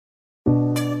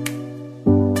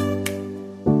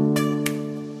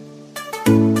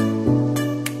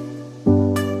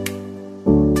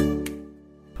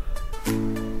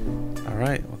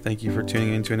Thank you for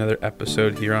tuning in to another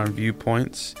episode here on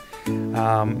Viewpoints.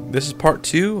 This is part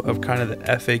 2 of kind of the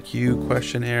FAQ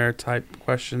questionnaire type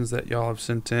questions that y'all have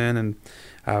sent in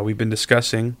and we've been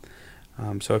discussing.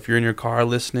 So if you're in your car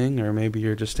listening, or maybe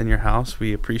you're just in your house,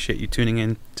 we appreciate you tuning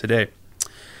in today.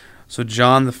 So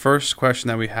John, the first question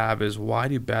that we have is, why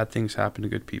do bad things happen to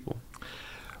good people?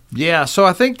 Yeah, so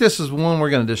I think this is one we're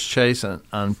going to just chase and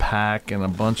unpack in a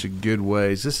bunch of good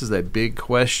ways. This is a big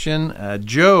question.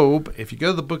 Job, if you go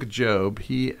to the book of Job,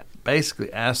 he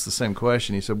basically asked the same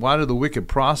question. He said, why do the wicked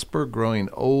prosper, growing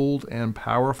old and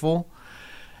powerful?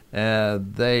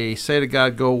 They say to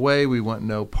God, go away, we want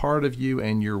no part of you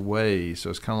and your ways. So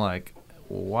it's kind of like,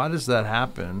 well, why does that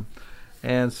happen?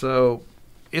 And so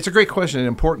it's a great question, an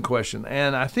important question.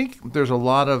 And I think there's a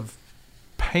lot of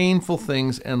painful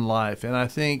things in life, and I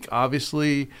think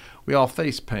obviously we all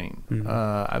face pain.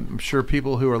 I'm sure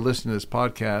people who are listening to this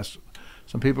podcast,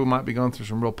 some people might be going through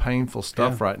some real painful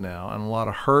stuff right now, and a lot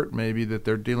of hurt maybe that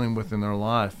they're dealing with in their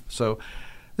life. So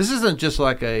this isn't just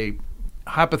like a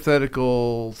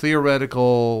hypothetical,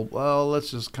 theoretical, well, let's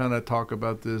just kind of talk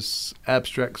about this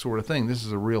abstract sort of thing. This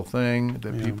is a real thing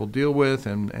that people deal with,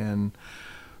 and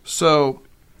so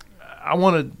I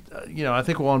want to, I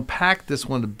think we'll unpack this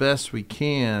one the best we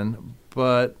can,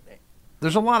 but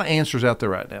there's a lot of answers out there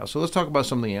right now. So let's talk about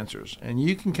some of the answers. And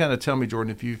you can kind of tell me,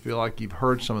 Jordan, if you feel like you've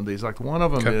heard some of these. Like one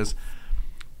of them is,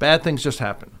 bad things just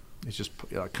happen. It's just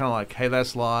kind of like, hey,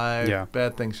 that's life. Yeah.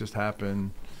 Bad things just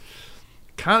happen.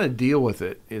 Kind of deal with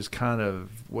it is kind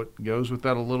of what goes with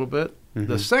that a little bit. Mm-hmm.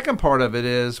 The second part of it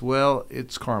is, well,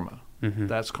 it's karma. Mm-hmm.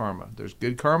 That's karma. There's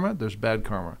good karma. There's bad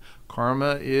karma.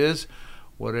 Karma is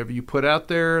whatever you put out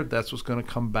there, that's what's going to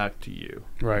come back to you.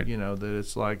 Right. That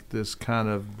it's like this kind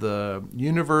of, the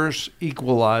universe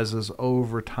equalizes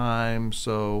over time.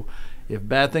 So if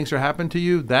bad things are happening to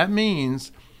you, that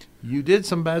means you did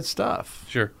some bad stuff.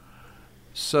 Sure.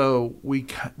 So we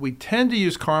tend to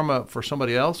use karma for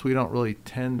somebody else. We don't really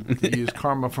tend to use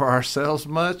karma for ourselves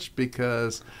much,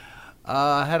 because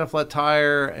I had a flat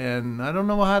tire and I don't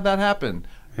know how that happened.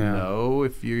 Yeah. No,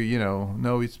 if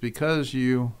no, it's because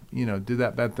you did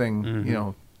that bad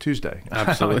thing, Tuesday.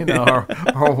 Absolutely. or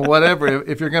whatever,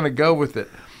 if you're going to go with it.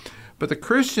 But the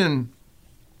Christian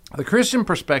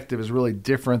perspective is really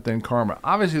different than karma.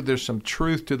 Obviously, there's some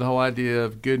truth to the whole idea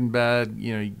of good and bad.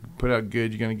 You put out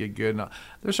good, you're going to get good.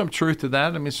 There's some truth to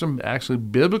that. I mean, some actually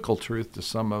biblical truth to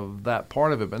some of that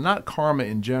part of it, but not karma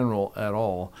in general at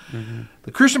all. Mm-hmm.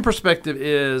 The Christian perspective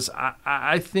is,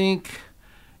 I think,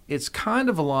 it's kind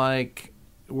of like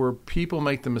where people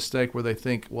make the mistake where they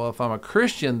think, well, if I'm a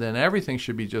Christian, then everything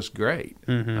should be just great.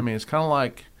 Mm-hmm. I mean, it's kind of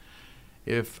like,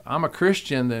 if I'm a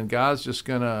Christian, then God's just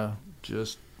going to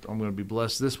I'm going to be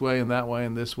blessed this way and that way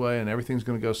and this way, and everything's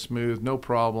going to go smooth, no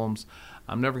problems.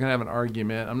 I'm never going to have an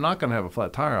argument. I'm not going to have a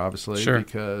flat tire, obviously,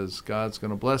 because God's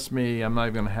going to bless me. I'm not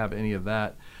even going to have any of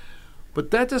that.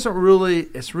 But that doesn't really,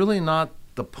 it's really not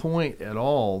the point at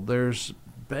all. There's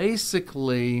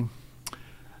basically,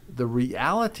 the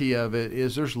reality of it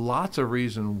is there's lots of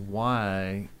reasons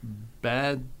why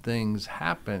bad things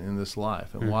happen in this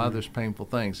life and why there's painful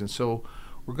things. And so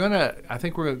I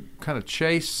think we're going to kind of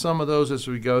chase some of those as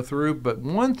we go through. But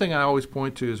one thing I always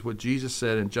point to is what Jesus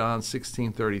said in John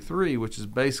 16:33, which is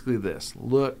basically this: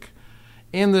 look,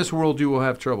 in this world you will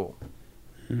have trouble,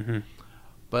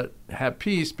 but have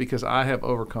peace because I have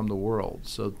overcome the world.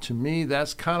 So to me,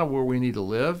 that's kind of where we need to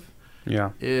live. Yeah.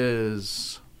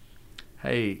 Is,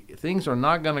 hey, things are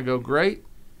not going to go great,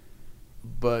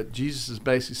 but Jesus is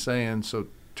basically saying, so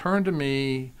turn to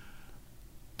me.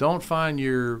 Don't find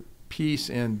your peace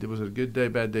in, was it a good day,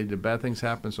 bad day? Did bad things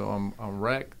happen? So I'm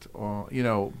wrecked, or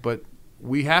but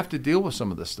we have to deal with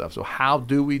some of this stuff. So how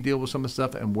do we deal with some of the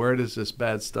stuff, and where does this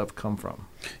bad stuff come from?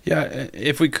 Yeah,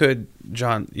 if we could,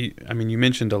 John, you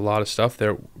mentioned a lot of stuff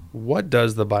there. What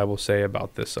does the Bible say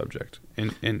about this subject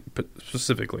in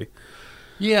specifically?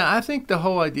 Yeah, I think the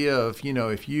whole idea of,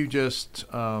 if you just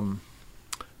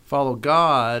follow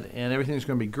God and everything's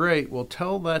going to be great, well,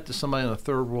 tell that to somebody in a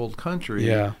third world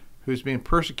country who's being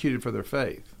persecuted for their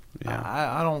faith. Yeah.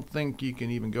 I don't think you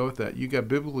can even go with that. You got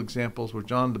biblical examples where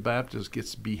John the Baptist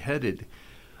gets beheaded.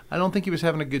 I don't think he was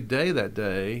having a good day that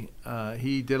day.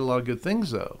 He did a lot of good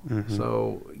things, though. Mm-hmm.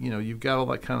 So, you've got all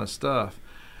that kind of stuff.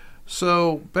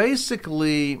 So,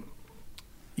 basically,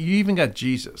 you even got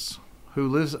Jesus, who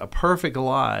lives a perfect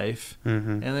life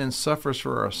and then suffers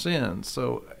for our sins.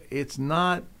 So, it's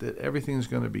not that everything's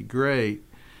going to be great.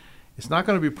 It's not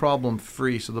going to be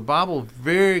problem-free. So the Bible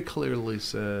very clearly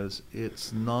says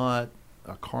it's not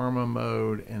a karma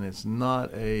mode, and it's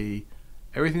not a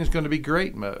everything's going to be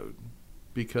great mode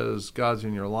because God's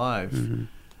in your life. Mm-hmm.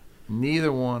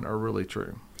 Neither one are really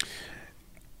true.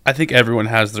 I think everyone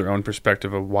has their own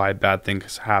perspective of why bad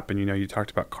things happen. You know, you talked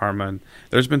about karma, and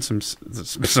there's been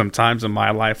some times in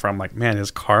my life where I'm like, man, is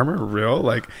karma real?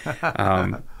 Like,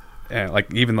 and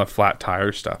like even the flat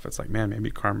tire stuff. It's like, man,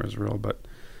 maybe karma is real. But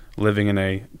living in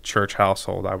a church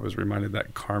household, I was reminded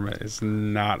that karma is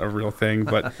not a real thing.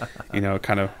 But you know, it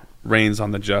kind of rains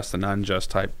on the just and unjust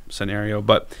type scenario.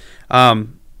 But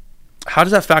how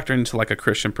does that factor into like a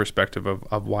Christian perspective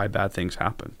of why bad things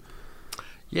happen?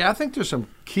 Yeah, I think there's some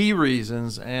key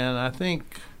reasons, and I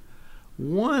think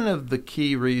one of the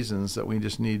key reasons that we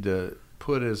just need to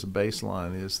put as a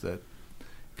baseline is that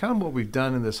kind of what we've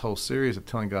done in this whole series of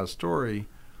telling God's story,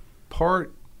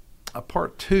 part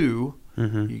two,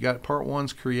 you got part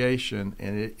one's creation,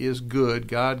 and it is good.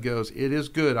 God goes, it is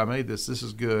good. I made this. This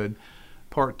is good.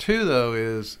 Part two, though,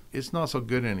 is it's not so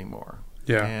good anymore.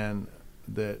 Yeah. And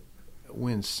that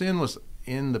when sin was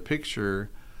in the picture,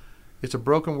 it's a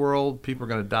broken world. People are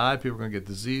going to die. People are going to get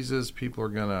diseases. People are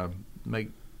going to make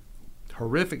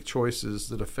horrific choices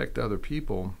that affect other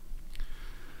people.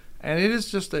 And it is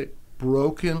just a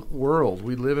broken world.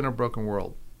 We live in a broken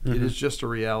world. It is just a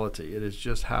reality. It is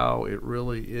just how it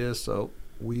really is. So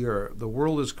the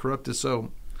world is corrupted.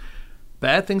 So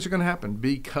bad things are going to happen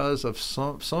because of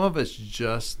some of it's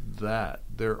just that.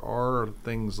 There are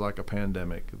things like a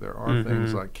pandemic. There are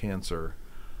things like cancer.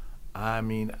 I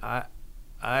mean, I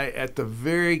at the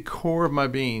very core of my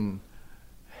being,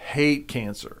 hate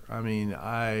cancer. I mean,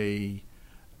 I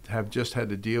have just had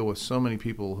to deal with so many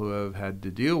people who have had to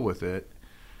deal with it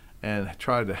and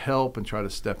tried to help and try to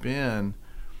step in.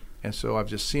 And so I've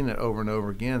just seen it over and over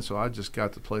again. So I just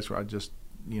got to the place where I just,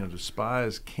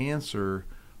 despise cancer,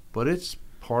 but it's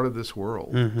part of this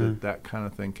world that kind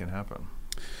of thing can happen.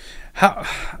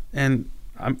 And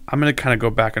I'm going to kind of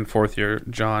go back and forth here,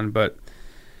 John, but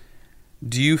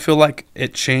do you feel like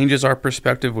it changes our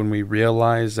perspective when we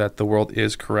realize that the world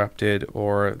is corrupted,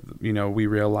 or, we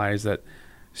realize that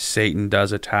Satan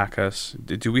does attack us?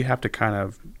 Do we have to kind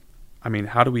of,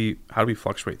 how do we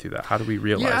fluctuate through that? How do we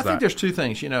realize that? Yeah, I think there's two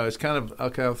things. It's kind of,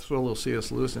 okay, I'll throw a little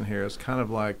C.S. Lewis in here. It's kind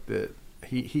of like that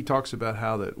he talks about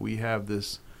how that we have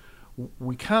this,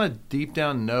 we kind of deep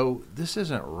down know this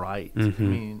isn't right.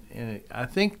 I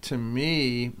think to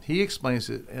me, he explains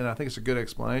it, and I think it's a good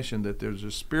explanation, that there's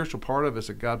a spiritual part of us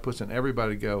that God puts in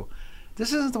everybody to go,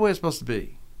 this isn't the way it's supposed to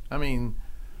be. And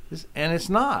it's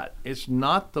not. It's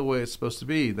not the way it's supposed to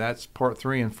be. That's part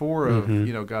 3 and 4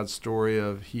 of, God's story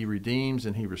of he redeems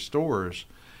and he restores.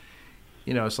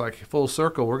 It's like full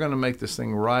circle. We're going to make this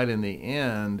thing right in the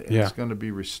end, and it's going to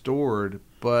be restored.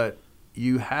 But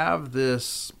you have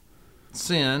this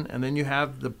sin, and then you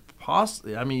have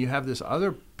you have this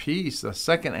other piece, the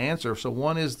second answer. So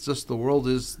one is just the world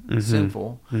is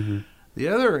sinful. The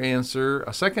other answer,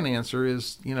 a second answer,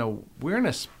 is we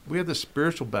have this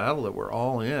spiritual battle that we're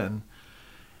all in,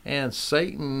 and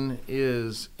Satan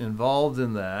is involved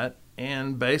in that,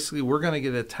 and basically we're going to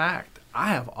get attacked. I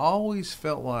have always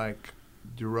felt like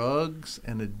drugs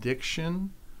and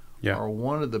addiction are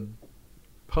one of the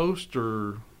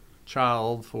poster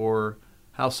child for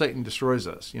how Satan destroys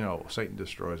us. Satan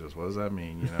destroys us. What does that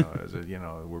mean? Is it,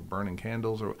 we're burning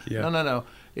candles or No.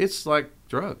 It's like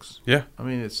drugs. Yeah.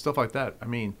 It's stuff like that.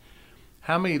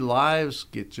 How many lives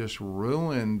get just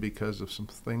ruined because of some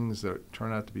things that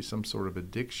turn out to be some sort of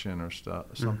addiction or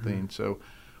something. So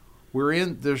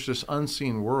there's this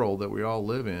unseen world that we all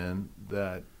live in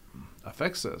that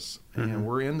affects us, and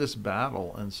we're in this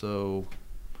battle. And so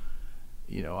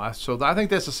I think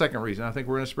that's the second reason. I think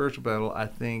we're in a spiritual battle. I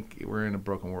think we're in a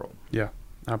broken world. Yeah,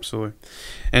 absolutely.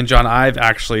 And John, I've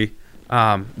actually,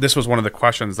 this was one of the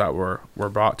questions that were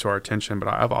brought to our attention, but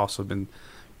I've also been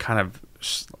kind of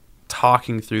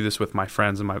talking through this with my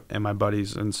friends and my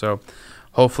buddies. And so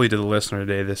hopefully to the listener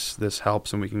today, this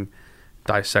helps and we can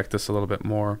dissect this a little bit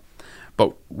more.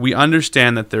 But we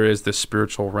understand that there is this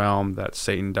spiritual realm that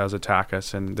Satan does attack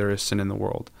us, and there is sin in the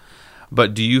world.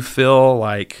 But do you feel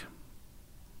like,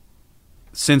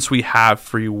 since we have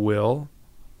free will,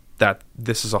 that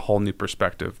this is a whole new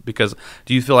perspective? Because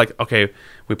do you feel like, okay,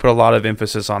 we put a lot of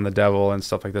emphasis on the devil and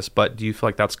stuff like this, but do you feel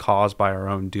like that's caused by our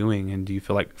own doing? And do you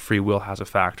feel like free will has a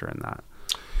factor in that?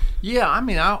 Yeah,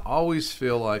 I always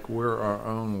feel like we're our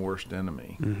own worst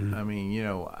enemy.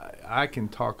 I can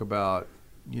talk about,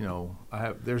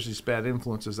 there's these bad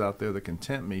influences out there that can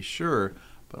tempt me, sure,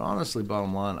 but honestly,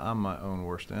 bottom line, I'm my own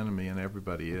worst enemy, and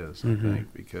everybody is, I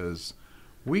think, because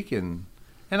we can...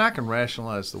 And I can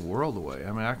rationalize the world away.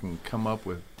 I can come up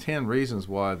with 10 reasons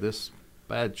why this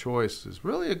bad choice is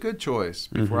really a good choice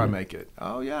before I make it.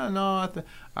 Oh, yeah, no,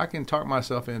 I can talk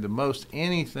myself into most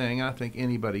anything. I think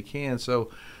anybody can.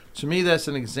 So To me, that's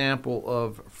an example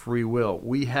of free will.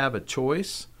 We have a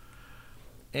choice,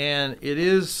 and it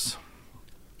is,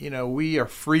 we are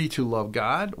free to love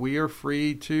God. We are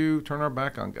free to turn our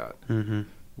back on God. Mm-hmm.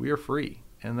 We are free.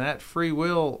 And that free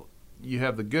will, you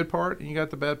have the good part and you got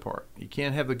the bad part. You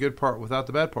can't have the good part without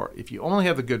the bad part. If you only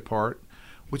have the good part,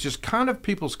 which is kind of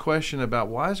people's question about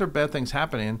why is there bad things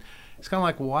happening, it's kind of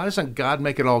like, why doesn't God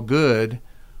make it all good?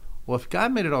 Well, if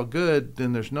God made it all good,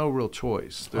 then there's no real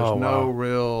choice. There's no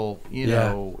real,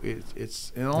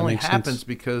 it only happens sense.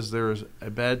 Because there's a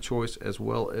bad choice as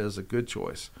well as a good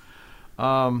choice.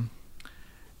 And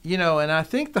I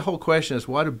think the whole question is,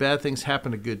 why do bad things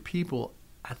happen to good people?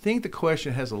 I think the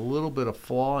question has a little bit of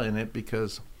flaw in it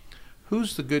because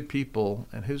who's the good people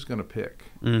and who's going to pick?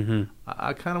 Mm-hmm.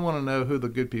 I kind of want to know who the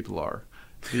good people are.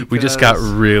 We just got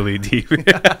really deep.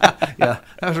 Yeah, that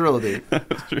was really deep. That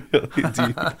was really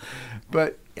deep.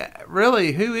 But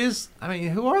really, who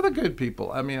are the good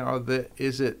people? I mean,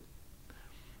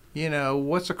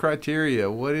 what's the criteria?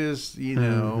 What is,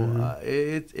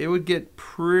 it would get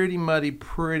pretty muddy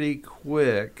pretty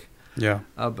quick. Yeah.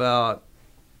 About,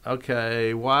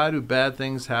 okay, why do bad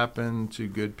things happen to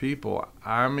good people?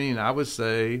 I mean, I would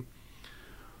say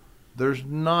there's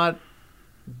not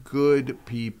good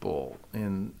people,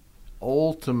 and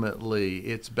ultimately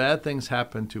it's bad things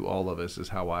happen to all of us is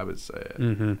how I would say it.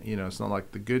 Mm-hmm. It's not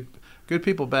like the good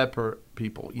people, bad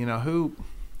people.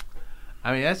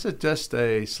 That's just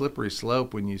a slippery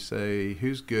slope when you say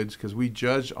who's good, because we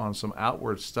judge on some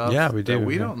outward stuff. Yeah, we do.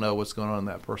 We don't know what's going on in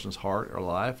that person's heart or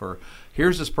life. Or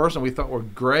here's this person we thought were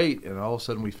great, and all of a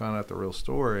sudden we found out the real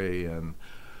story. And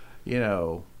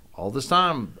all this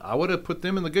time I would have put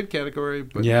them in the good category,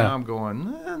 but now I'm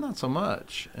going, not so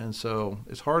much. And so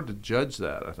it's hard to judge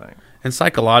that, I think. And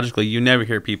psychologically, you never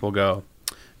hear people go,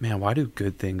 "Man, why do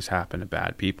good things happen to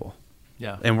bad people?"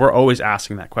 Yeah. And we're always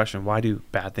asking that question. Why do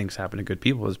bad things happen to good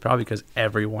people? It's probably because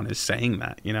everyone is saying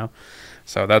that,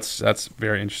 So that's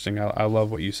very interesting. I love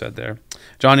what you said there.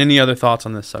 John, any other thoughts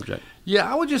on this subject? Yeah,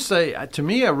 I would just say, to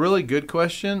me, a really good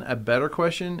question, a better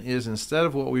question is, instead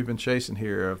of what we've been chasing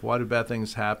here of why do bad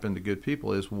things happen to good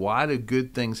people, is why do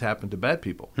good things happen to bad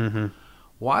people? Mm-hmm.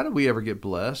 Why do we ever get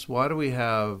blessed? Why do we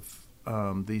have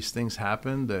these things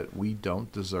happen that we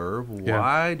don't deserve?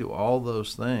 Why do all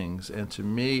those things? And to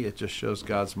me, it just shows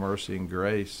God's mercy and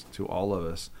grace to all of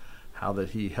us, how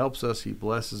that he helps us, he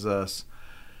blesses us,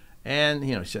 and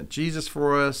he sent Jesus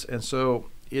for us. And so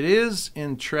it is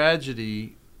in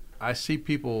tragedy, I see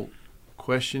people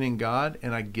questioning God,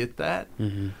 and I get that.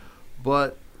 Mm-hmm.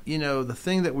 But the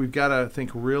thing that we've got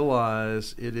to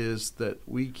realize it is that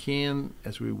we can,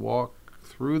 as we walk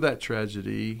through that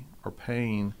tragedy or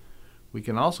pain, we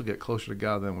can also get closer to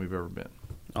God than we've ever been.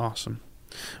 Awesome.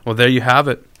 Well, there you have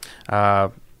it.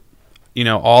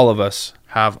 All of us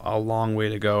have a long way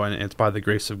to go, and it's by the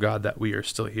grace of God that we are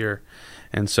still here.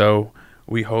 And so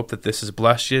we hope that this has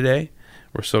blessed you today.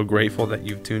 We're so grateful that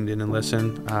you've tuned in and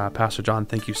listened. Pastor John,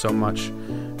 thank you so much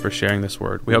for sharing this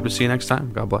word. We hope to see you next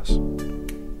time. God bless.